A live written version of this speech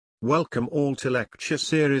Welcome all to lecture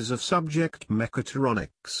series of subject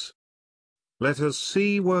mechatronics. Let us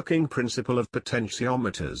see working principle of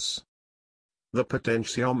potentiometers. The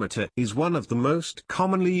potentiometer is one of the most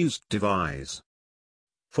commonly used device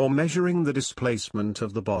for measuring the displacement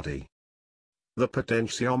of the body. The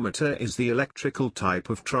potentiometer is the electrical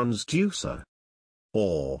type of transducer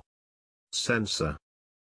or sensor,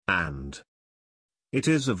 and it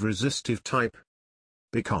is of resistive type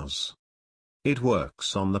because it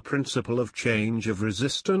works on the principle of change of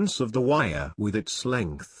resistance of the wire with its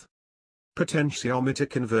length. Potentiometer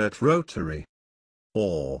convert rotary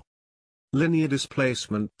or linear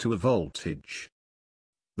displacement to a voltage.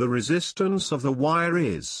 The resistance of the wire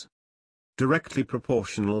is directly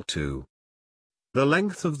proportional to the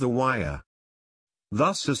length of the wire.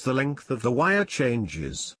 Thus, as the length of the wire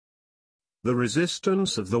changes, the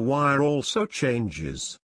resistance of the wire also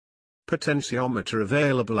changes. Potentiometer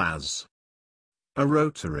available as a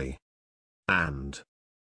rotary and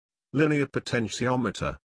linear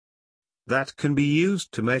potentiometer that can be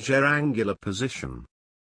used to measure angular position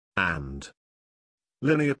and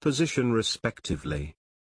linear position respectively.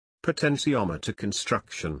 Potentiometer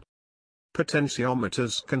construction.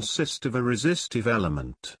 Potentiometers consist of a resistive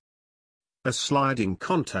element, a sliding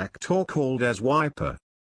contactor called as wiper,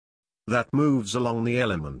 that moves along the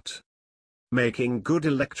element, making good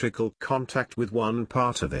electrical contact with one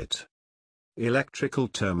part of it. Electrical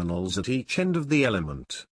terminals at each end of the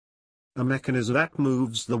element. A mechanism that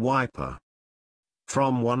moves the wiper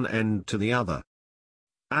from one end to the other.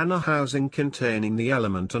 And a housing containing the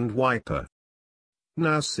element and wiper.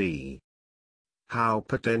 Now see how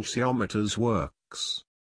potentiometers works.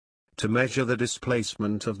 To measure the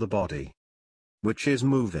displacement of the body, which is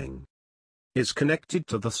moving, is connected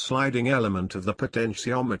to the sliding element of the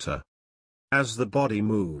potentiometer. As the body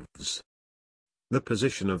moves, the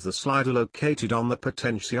position of the slider located on the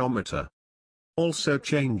potentiometer also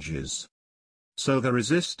changes. So the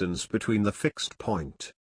resistance between the fixed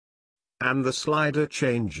point and the slider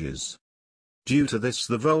changes. Due to this,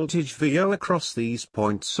 the voltage VO across these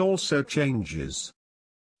points also changes.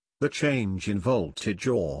 The change in voltage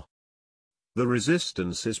or the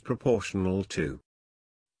resistance is proportional to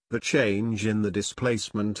the change in the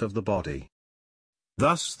displacement of the body.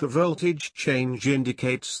 Thus the voltage change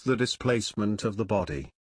indicates the displacement of the body.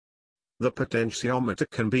 The potentiometer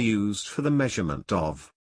can be used for the measurement of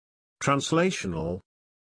translational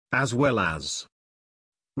as well as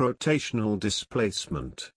rotational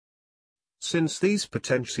displacement. Since these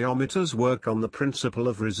potentiometers work on the principle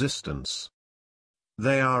of resistance,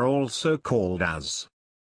 they are also called as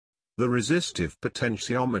the resistive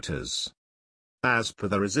potentiometers. As per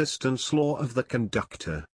the resistance law of the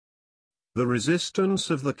conductor, the resistance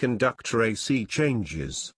of the conductor AC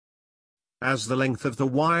changes as the length of the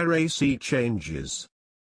wire AC changes.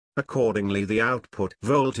 Accordingly, the output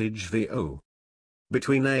voltage VO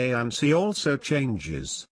between A and C also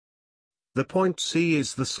changes. The point C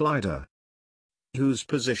is the slider, whose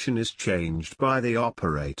position is changed by the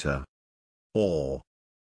operator or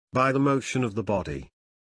by the motion of the body,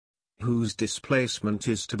 whose displacement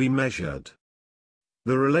is to be measured.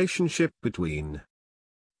 The relationship between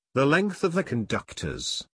the length of the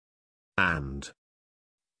conductors and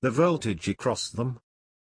the voltage across them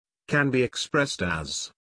can be expressed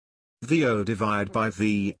as VO divided by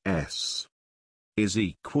VS is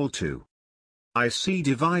equal to IC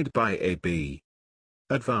divided by AB.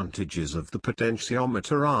 Advantages of the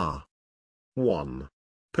potentiometer are: 1.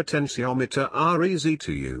 Potentiometer are easy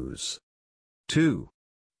to use. 2.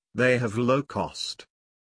 They have low cost.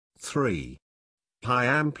 3. High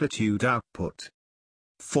amplitude output.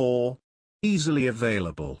 4. Easily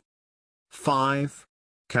available. 5.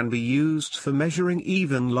 Can be used for measuring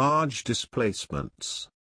even large displacements.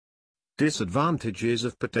 Disadvantages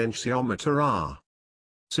of potentiometer are: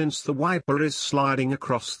 since the wiper is sliding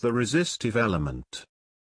across the resistive element,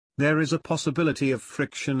 there is a possibility of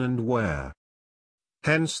friction and wear.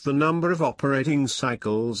 Hence the number of operating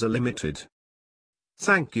cycles are limited.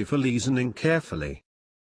 Thank you for listening carefully.